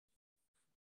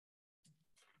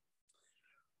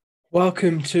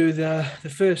Welcome to the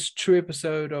first true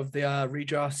episode of the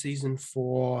redraft season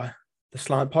for the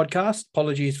Slant podcast.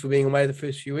 Apologies for being away the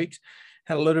first few weeks.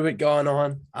 Had a little bit going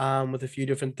on with a few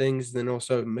different things, then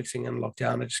also mixing in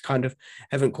lockdown. I just kind of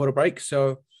haven't caught a break.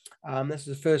 So this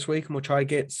is the first week, and we'll try to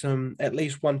get at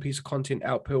least one piece of content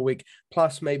out per week.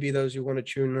 Plus, maybe those who want to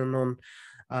tune in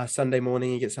on Sunday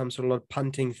morning and get some sort of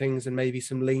punting things and maybe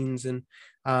some leans and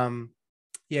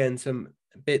and some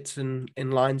bits and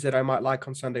lines that I might like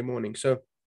on Sunday morning. So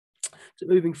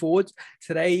moving forwards,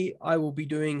 today I will be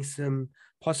doing some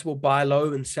possible buy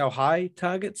low and sell high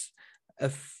targets.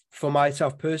 For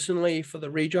myself personally, for the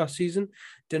redraft season,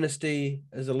 Dynasty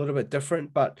is a little bit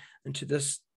different, but into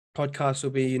this podcast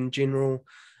will be in general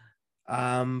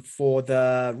for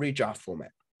the redraft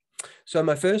format. So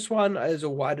my first one is a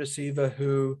wide receiver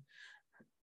who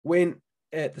went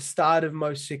at the start of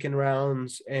most second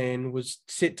rounds and was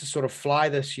set to sort of fly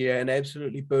this year and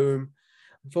absolutely boom.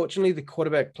 Unfortunately, the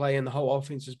quarterback play and the whole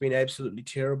offense has been absolutely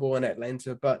terrible in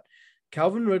Atlanta, but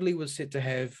Calvin Ridley was set to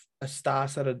have a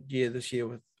star-studded year this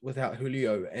year without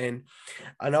Julio. And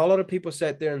I know a lot of people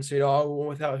sat there and said, oh, well,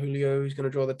 without Julio, he's going to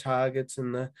draw the targets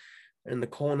and the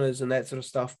corners and that sort of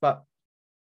stuff. But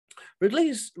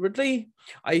Ridley,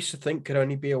 I used to think could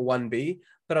only be a 1B,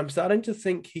 but I'm starting to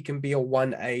think he can be a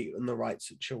 1A in the right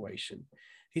situation.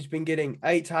 He's been getting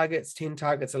 8 targets, 10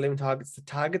 targets, 11 targets. The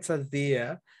targets are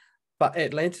there, but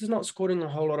Atlanta's not scoring a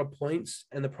whole lot of points.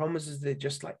 And the problem is they're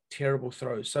just like terrible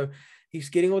throws. So he's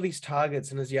getting all these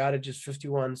targets and his yardage is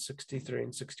 51, 63,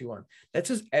 and 61. That's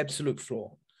his absolute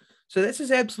floor. So that's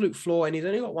his absolute floor, and he's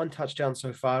only got 1 touchdown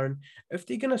so far. And if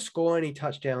they're going to score any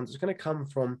touchdowns, it's going to come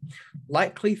from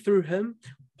likely through him,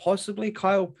 possibly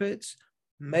Kyle Pitts,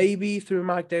 maybe through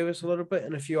Mike Davis a little bit,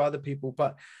 and a few other people.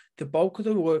 But the bulk of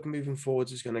the work moving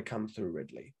forwards is going to come through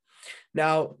Ridley.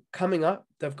 Now, coming up,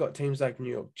 they've got teams like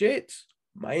New York Jets,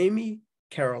 Miami,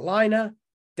 Carolina,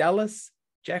 Dallas,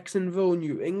 Jacksonville,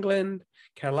 New England,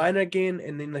 Carolina again,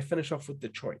 and then they finish off with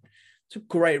Detroit. It's a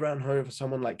great run home for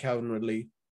someone like Calvin Ridley.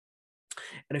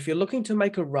 And if you're looking to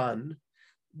make a run,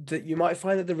 that you might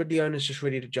find that the Ridley owner is just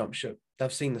ready to jump ship.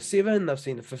 They've seen the 7, they've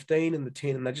seen the 15 and the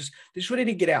 10, and they're just ready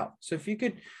to get out. So if you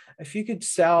could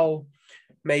sell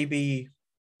maybe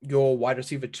your wide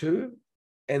receiver 2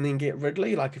 and then get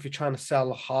Ridley, like if you're trying to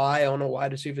sell high on a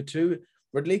wide receiver 2,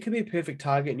 Ridley could be a perfect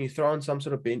target, and you throw on some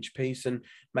sort of bench piece and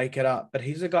make it up. But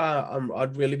he's a guy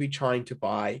I'd really be trying to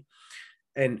buy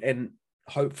and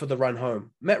hope for the run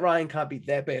home. Matt Ryan can't be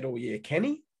that bad all year, can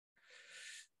he?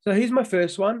 So here's my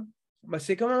first one. My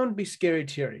second one would be Scary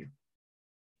Terry.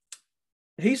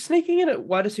 He's sneaking in at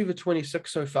wide receiver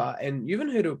 26 so far, and you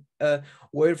haven't heard a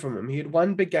word from him. He had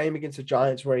one big game against the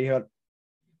Giants where he had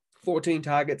 14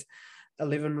 targets,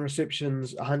 11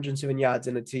 receptions, 107 yards,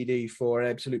 and a TD for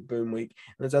an absolute boom week.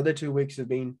 And his other 2 weeks have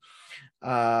been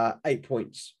 8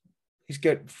 points. He's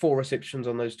got 4 receptions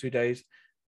on those 2 days.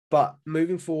 But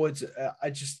moving forwards,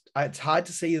 it's hard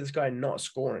to see this guy not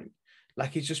scoring.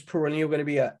 Like he's just perennial going to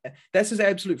be that's his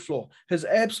absolute floor. His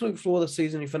absolute floor this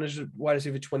season, he finished at wide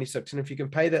receiver 26. And if you can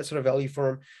pay that sort of value for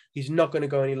him, he's not going to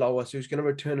go any lower. So he's going to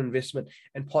return investment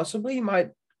and possibly he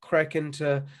might crack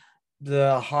into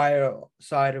the higher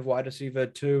side of wide receiver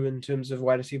 2 in terms of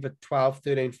wide receiver 12,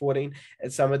 13, 14.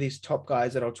 And some of these top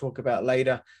guys that I'll talk about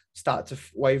later start to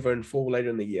waver and fall later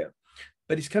in the year.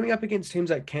 But he's coming up against teams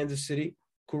like Kansas City.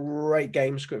 Great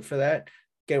game script for that.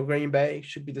 Green Bay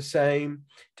should be the same.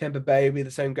 Tampa Bay will be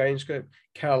the same game script.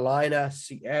 Carolina,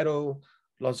 Seattle,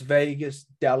 Las Vegas,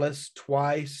 Dallas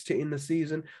twice to end the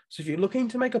season. So if you're looking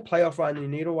to make a playoff run and you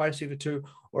need a wide receiver 2,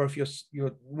 or if you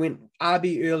went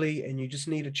RB early and you just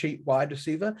need a cheap wide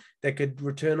receiver that could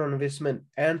return on investment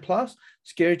and plus,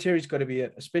 Scary Terry's got to be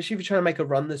it, especially if you're trying to make a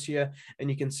run this year and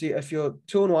you can see if you're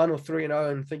 2-1 or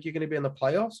 3-0 and think you're going to be in the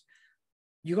playoffs,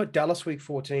 you got Dallas week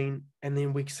 14 and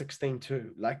then week 16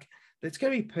 too. Like, it's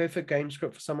going to be perfect game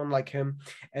script for someone like him.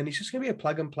 And he's just going to be a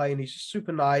plug and play, and he's just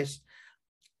super nice.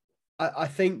 I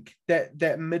think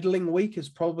that middling week is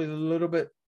probably a little bit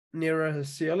nearer his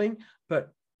ceiling,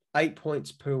 but 8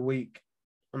 points per week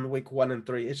on week 1 and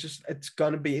 3, it's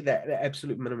going to be that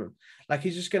absolute minimum. Like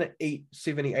he's just going to eat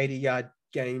 70, 80 yard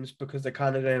games because they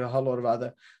kind of don't have a whole lot of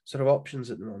other sort of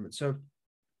options at the moment. So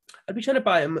I'd be trying to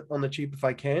buy him on the cheap if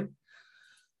I can.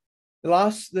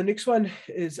 The next one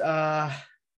is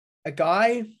a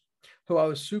guy who I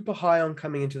was super high on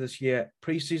coming into this year.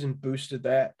 Preseason boosted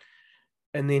that.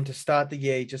 And then to start the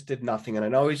year, he just did nothing. And I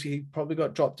know he probably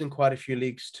got dropped in quite a few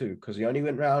leagues too, because he only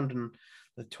went round in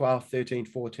the 12th,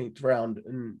 13th, 14th round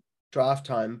in draft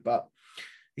time. But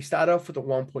he started off with a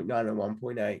 1.9 and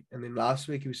 1.8. And then last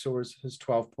week, we saw his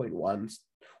 12.1s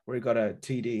where he got a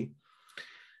TD.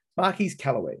 Marquise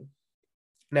Callaway.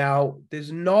 Now,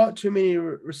 there's not too many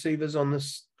receivers on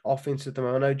this offense at the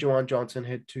moment. I know Juwan Johnson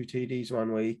had 2 TDs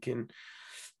 1 week, and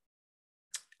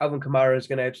Alvin Kamara is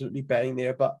going to absolutely bang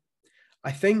there. But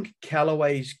I think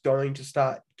Callaway's going to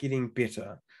start getting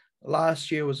better. Last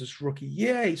year was his rookie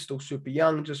year. He's still super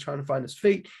young, just trying to find his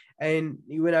feet. And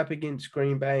he went up against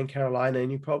Green Bay and Carolina, and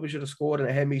he probably should have scored, and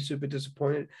it had me super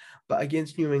disappointed. But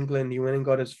against New England, he went and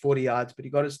got his 40 yards, but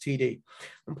he got his TD. The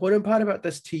important part about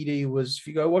this TD was, if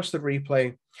you go watch the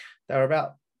replay, they were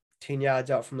about 10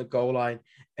 yards out from the goal line,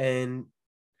 and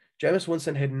Jameis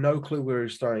Winston had no clue where he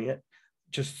was throwing it.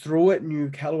 Just threw it,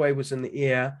 knew Callaway was in the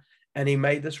air, and he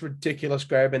made this ridiculous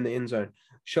grab in the end zone.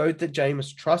 Showed that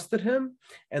Jameis trusted him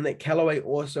and that Callaway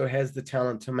also has the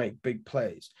talent to make big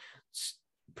plays. It's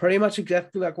pretty much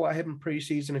exactly like what happened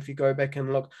preseason. If you go back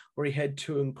and look, where he had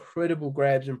 2 incredible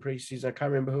grabs in preseason, I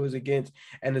can't remember who it was against,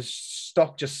 and his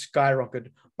stock just skyrocketed.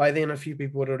 By then, a few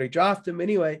people had already drafted him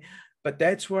anyway, but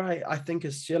that's where I think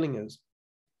his ceiling is.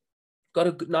 Got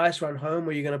a nice run home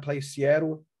where you're going to play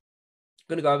Seattle,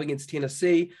 going to go up against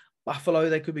Tennessee, Buffalo,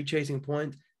 they could be chasing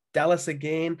points. Dallas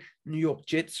again, New York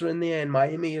Jets are in there, and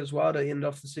Miami as well to end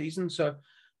off the season. So,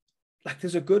 like,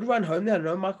 there's a good run home there. I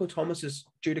know Michael Thomas is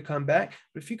due to come back,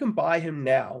 but if you can buy him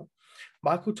now,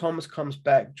 Michael Thomas comes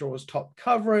back, draws top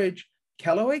coverage.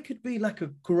 Callaway could be like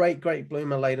a great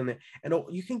bloomer late in there. And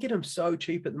you can get him so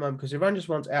cheap at the moment because everyone just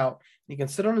wants out. He can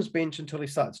sit on his bench until he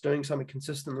starts doing something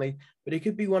consistently, but he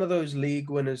could be one of those league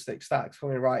winners that starts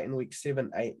coming right in week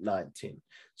 7, 8, 9, 10.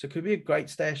 So it could be a great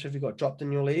stash if you got dropped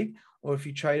in your league, or if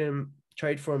you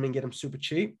trade for him and get him super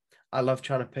cheap. I love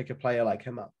trying to pick a player like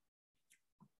him up.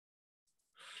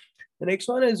 The next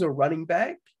one is a running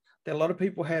back that a lot of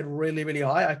people had really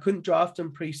high. I couldn't draft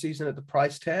him preseason at the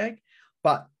price tag,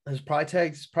 but his price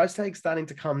tag's starting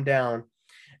to come down,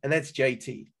 and that's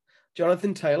JT.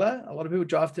 Jonathan Taylor, a lot of people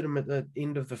drafted him at the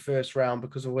end of the first round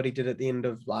because of what he did at the end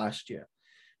of last year.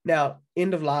 Now,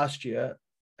 end of last year,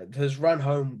 his run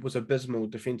home was abysmal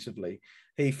defensively.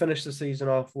 He finished the season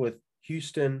off with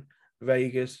Houston,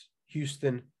 Vegas,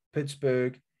 Houston,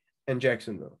 Pittsburgh, and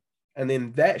Jacksonville. And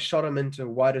then that shot him into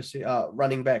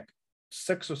running back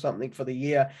 6 or something for the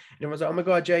year. And everyone's like, oh my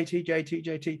God, JT,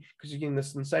 because he's getting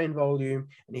this insane volume,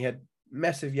 and he had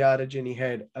massive yardage, and he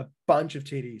had a bunch of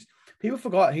TDs. People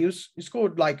forgot he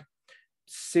scored like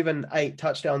 7, 8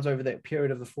 touchdowns over that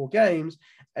period of the 4 games.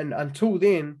 And until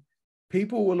then,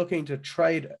 people were looking to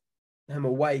trade him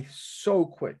away so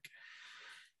quick.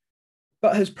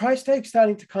 But his price tag's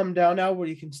starting to come down now, where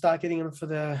you can start getting him for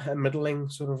the middling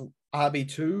sort of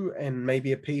RB2 and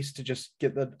maybe a piece to just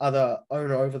get the other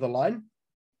owner over the line,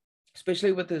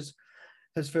 especially with his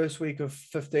first week of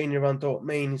 15. Everyone thought,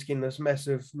 he's getting this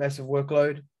massive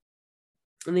workload.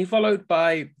 And he followed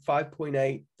by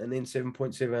 5.8 and then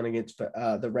 7.7 against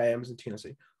the Rams and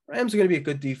Tennessee. Rams are going to be a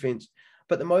good defense,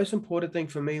 but the most important thing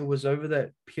for me was over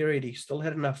that period, he still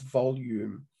had enough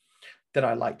volume that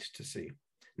I liked to see.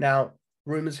 Now,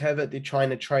 rumors have it they're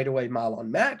trying to trade away Marlon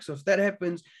Mack. So if that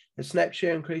happens, his snap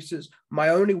share increases. My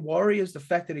only worry is the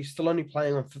fact that he's still only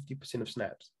playing on 50% of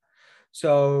snaps.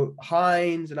 So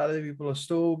Hines and other people are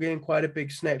still getting quite a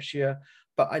big snap share,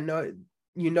 but I know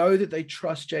that they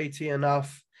trust JT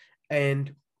enough,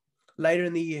 and later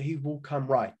in the year he will come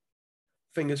right.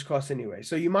 Fingers crossed anyway.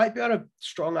 So you might be on a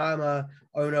strong armor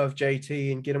owner of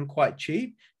JT and get him quite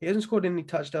cheap. He hasn't scored any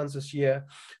touchdowns this year,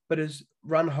 but his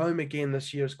run home again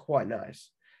this year is quite nice.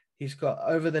 He's got,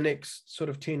 over the next sort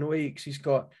of 10 weeks, he's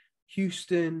got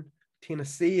Houston,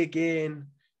 Tennessee again,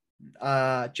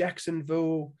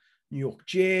 Jacksonville, New York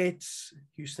Jets,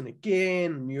 Houston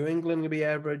again, New England going to be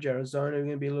average, Arizona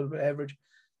going to be a little bit average.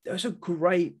 Those are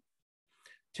great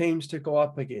teams to go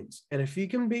up against. And if he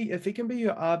can be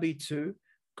your RB2,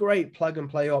 great plug and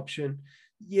play option.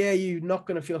 Yeah, you're not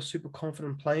going to feel super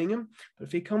confident playing him, but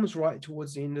if he comes right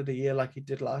towards the end of the year like he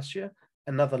did last year,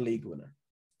 another league winner.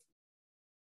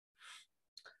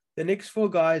 The next 4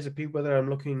 guys are people that I'm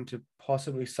looking to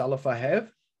possibly sell if I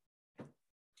have.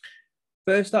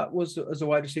 First up was as a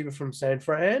wide receiver from San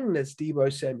Fran, and that's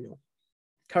Deebo Samuel.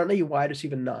 Currently wide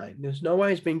receiver 9. There's no way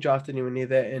he's being drafted anywhere near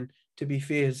that, and to be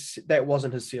fair, that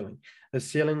wasn't his ceiling. His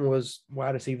ceiling was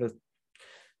wide receiver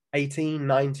 18,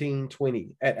 19, 20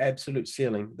 at absolute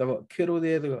ceiling. They've got Kittle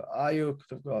there, they've got Ayuk,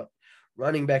 they've got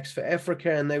running backs for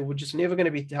Africa, and they were just never going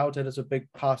to be touted as a big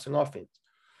passing offense.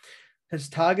 His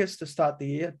targets to start the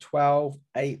year, 12,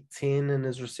 8, 10, and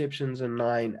his receptions are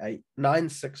 9, 8, 9,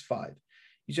 6, 5.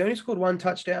 He's only scored 1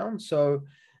 touchdown, so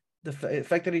the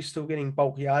fact that he's still getting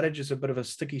bulk yardage is a bit of a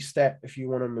sticky stat if you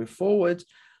want to move forward.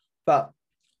 But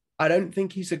I don't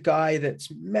think he's a guy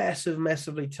that's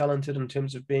massively talented in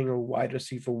terms of being a wide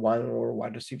receiver 1 or a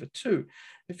wide receiver 2.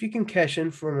 If you can cash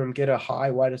in from him and get a high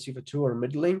wide receiver 2 or a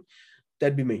middling,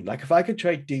 that'd be me. Like if I could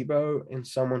trade Debo and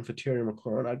someone for Terry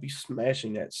McLaurin, I'd be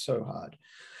smashing that so hard.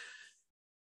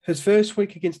 His first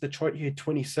week against Detroit, he had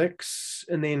 26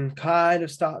 and then kind of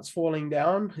starts falling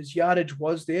down. His yardage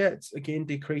was there. It's again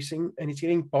decreasing and he's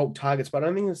getting bulk targets, but I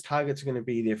don't think his targets are going to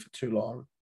be there for too long.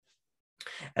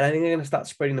 And I think they're going to start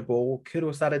spreading the ball.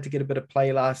 Kittle started to get a bit of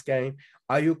play last game.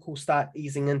 Ayuk will start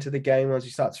easing into the game once he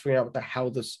starts figuring out what the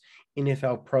hell this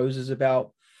NFL pros is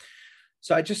about.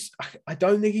 So I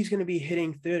don't think he's going to be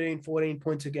hitting 13, 14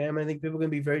 points a game. I think people are going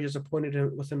to be very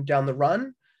disappointed with him down the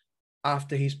run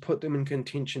after he's put them in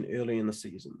contention early in the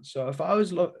season. So if I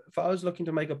was looking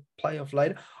to make a playoff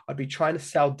later, I'd be trying to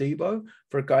sell Debo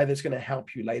for a guy that's going to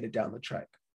help you later down the track.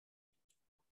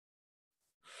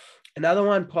 Another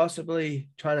one possibly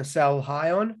trying to sell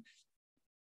high on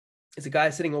is a guy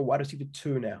sitting on wide receiver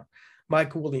 2 now,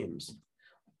 Michael Williams.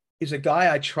 He's a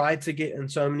guy I tried to get in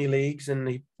so many leagues and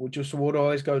he would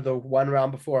always go the one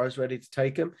round before I was ready to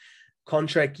take him.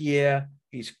 Contract year,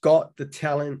 he's got the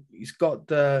talent, he's got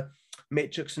the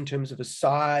metrics in terms of his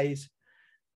size.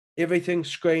 Everything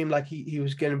screamed like he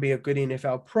was going to be a good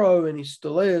NFL pro, and he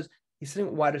still is. He's sitting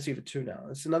at wide receiver 2 now.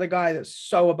 It's another guy that's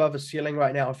so above his ceiling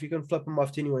right now. If you can flip him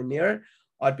off to anywhere near it,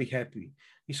 I'd be happy.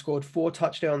 He scored 4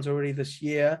 touchdowns already this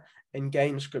year in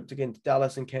game script against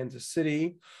Dallas and Kansas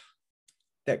City.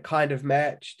 That kind of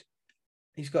matched.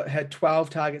 He's had 12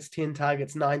 targets, 10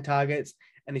 targets, 9 targets,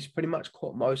 and he's pretty much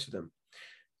caught most of them.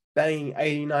 Banging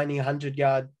 80, 90,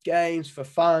 100-yard games for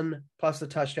fun, plus the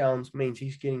touchdowns means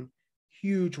he's getting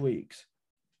huge weeks.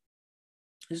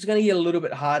 This is going to get a little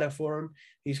bit harder for him.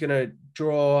 He's going to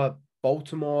draw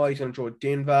Baltimore. He's going to draw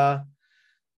Denver.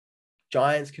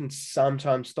 Giants can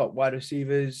sometimes stop wide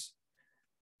receivers.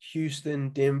 Houston,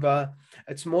 Denver.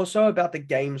 It's more so about the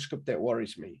game script that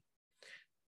worries me.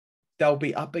 They'll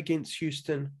be up against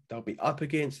Houston. They'll be up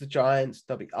against the Giants.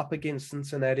 They'll be up against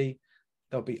Cincinnati.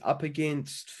 They'll be up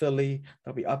against Philly.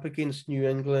 They'll be up against New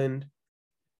England.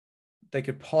 They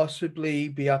could possibly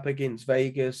be up against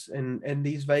Vegas. And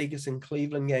these Vegas and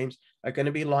Cleveland games are going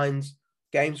to be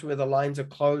games where the lines are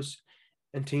close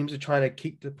and teams are trying to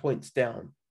keep the points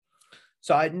down.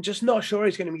 So I'm just not sure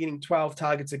he's going to be getting 12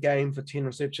 targets a game for 10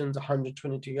 receptions,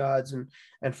 122 yards,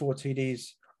 and 4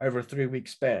 TDs over a 3-week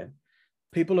span.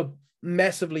 People are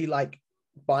massively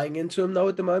buying into him though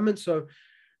at the moment. So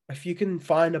if you can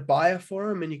find a buyer for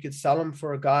him and you could sell him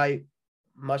for a guy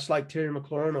much like Terry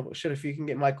McLaurin, or if you can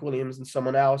get Mike Williams and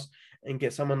someone else and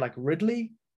get someone like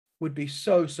Ridley, would be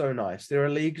so nice. There are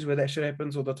leagues where that shit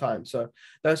happens all the time. So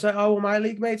don't say, oh, well, my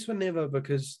league mates would never,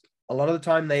 because a lot of the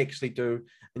time they actually do.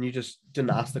 And you just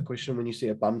didn't ask the question when you see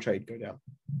a bum trade go down.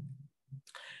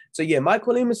 So yeah, Mike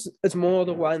Williams is more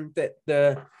the one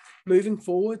that moving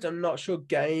forward, I'm not sure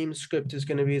game script is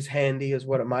going to be as handy as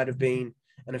what it might have been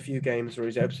in a few games where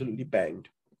he's absolutely banged.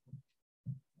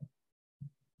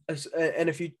 And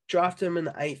if you draft him in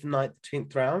the 8th, 9th,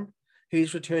 10th round,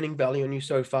 he's returning value on you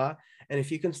so far. And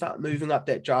if you can start moving up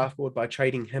that draft board by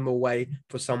trading him away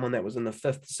for someone that was in the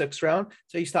 5th, 6th round,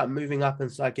 so you start moving up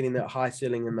and start getting that high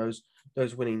ceiling in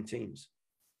those winning teams.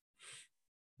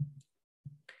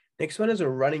 Next one is a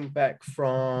running back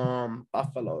from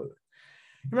Buffalo.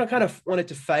 I kind of wanted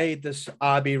to fade this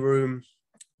RB room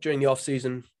during the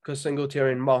offseason because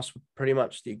Singletary and Moss were pretty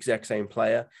much the exact same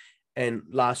player. And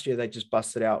last year they just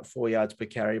busted out 4 yards per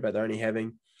carry, but they're only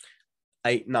having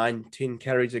 8, 9, 10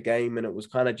 carries a game. And it was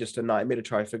kind of just a nightmare to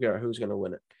try to figure out who's going to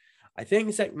win it. I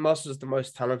think Zach Moss is the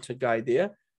most talented guy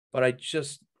there, but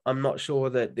I'm not sure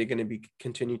that they're going to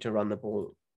continue to run the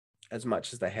ball as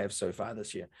much as they have so far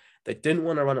this year. They didn't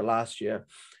want to run it last year.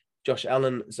 Josh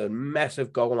Allen is a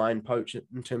massive goal line poach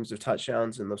in terms of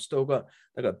touchdowns, and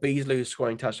they've got Beasley who's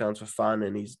scoring touchdowns for fun,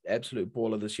 and he's absolute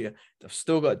baller this year. They've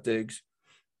still got Diggs.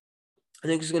 I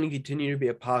think it's going to continue to be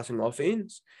a passing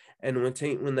offense, and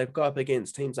when they've got up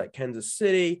against teams like Kansas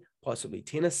City, possibly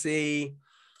Tennessee,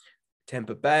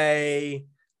 Tampa Bay,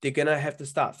 they're going to have to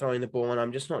start throwing the ball, and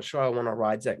I'm just not sure I want to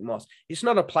ride Zach Moss. He's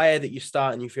not a player that you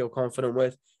start and you feel confident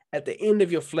with. At the end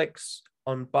of your flex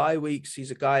on bye weeks, he's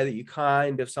a guy that you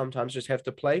kind of sometimes just have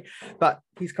to play, but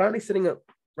he's currently sitting at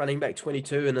running back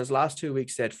 22. In his last 2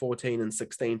 weeks, he had 14 and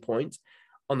 16 points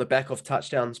on the back of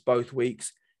touchdowns both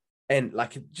weeks. And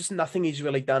just nothing he's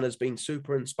really done has been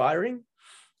super inspiring.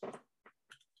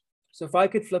 So if I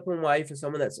could flip him away for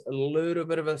someone that's a little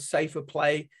bit of a safer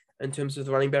play in terms of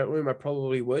the running back room, I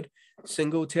probably would.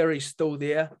 Singletary's still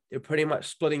there. They're pretty much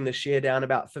splitting the share down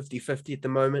about 50-50 at the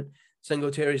moment.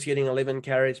 Singletary's getting 11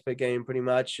 carries per game pretty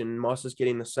much, and Moss is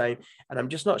getting the same. And I'm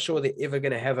just not sure they're ever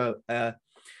going to have a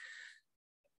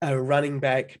running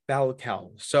back bell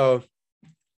cow. So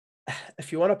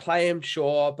if you want to play him,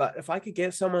 sure. But if I could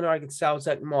get someone where I could sell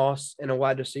Zach Moss in a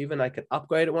wide receiver and I could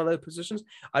upgrade at one of those positions,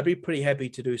 I'd be pretty happy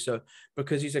to do so,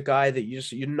 because he's a guy that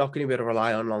you're not going to be able to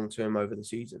rely on long term over the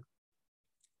season.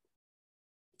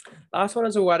 Last one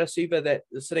is a wide receiver that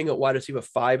is sitting at wide receiver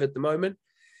 5 at the moment.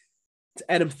 It's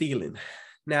Adam Thielen.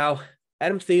 Now,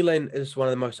 Adam Thielen is one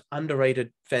of the most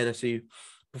underrated fantasy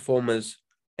performers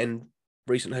in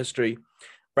recent history.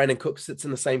 Brandon Cooks sits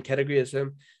in the same category as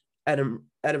him. Adam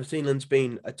Thielen's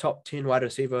been a top 10 wide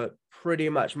receiver pretty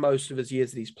much most of his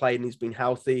years that he's played, and he's been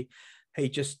healthy. He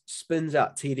just spins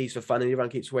out TDs for fun, and everyone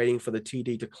keeps waiting for the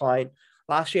TD decline.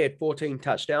 Last year, he had 14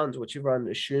 touchdowns, which everyone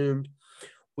assumed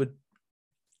would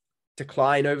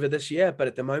decline over this year, but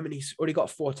at the moment, he's already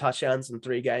got 4 touchdowns in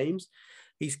 3 games.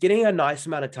 He's getting a nice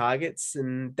amount of targets,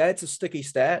 and that's a sticky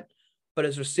stat, but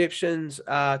his receptions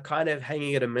are kind of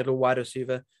hanging at a middle wide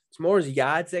receiver. It's more his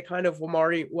yards that kind of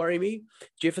worry me.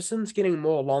 Jefferson's getting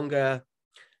more longer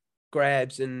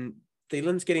grabs, and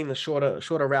Thielen's getting the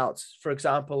shorter routes. For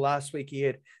example, last week he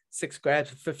had 6 grabs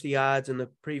for 50 yards, and the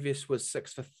previous was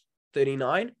 6 for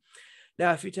 39.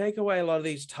 Now, if you take away a lot of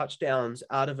these touchdowns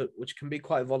out of it, which can be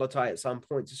quite volatile at some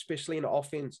points, especially in an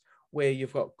offense where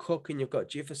you've got Cook and you've got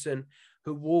Jefferson,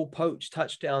 who will poach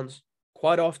touchdowns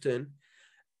quite often,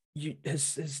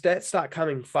 his stats start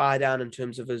coming far down in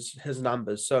terms of his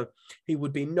numbers. So he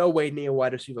would be nowhere near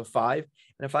wide receiver 5.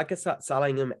 And if I could start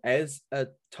selling him as a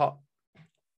top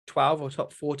 12 or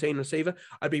top 14 receiver,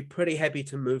 I'd be pretty happy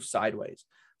to move sideways.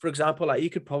 For example, like you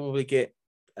could probably get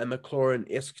a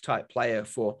McLaurin-esque type player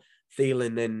for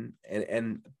Thielen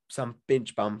and some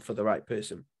bench bum for the right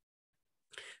person.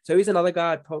 So he's another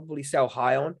guy I'd probably sell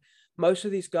high on. Most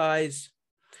of these guys,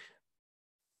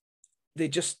 they're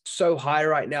just so high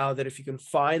right now that if you can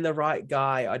find the right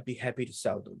guy, I'd be happy to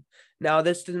sell them. Now,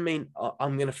 this doesn't mean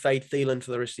I'm going to fade Thielen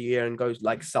for the rest of the year and go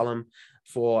like sell him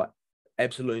for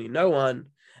absolutely no one.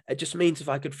 It just means if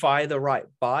I could find the right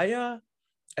buyer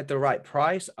at the right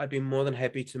price, I'd be more than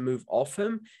happy to move off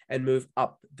him and move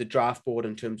up the draft board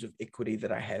in terms of equity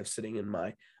that I have sitting in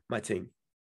my team.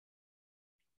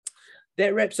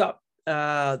 That wraps up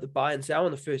the buy and sell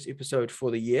on the first episode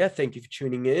for the year. Thank you for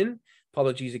tuning in.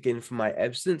 Apologies again for my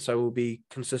absence. I will be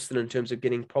consistent in terms of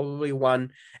getting probably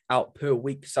one out per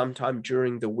week sometime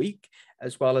during the week,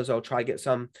 as well as I'll try get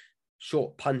some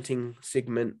short punting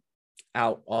segment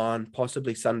out on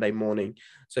possibly Sunday morning.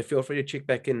 So feel free to check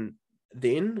back in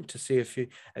then to see if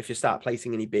you start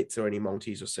placing any bets or any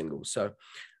multis or singles. So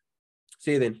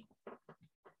see you then.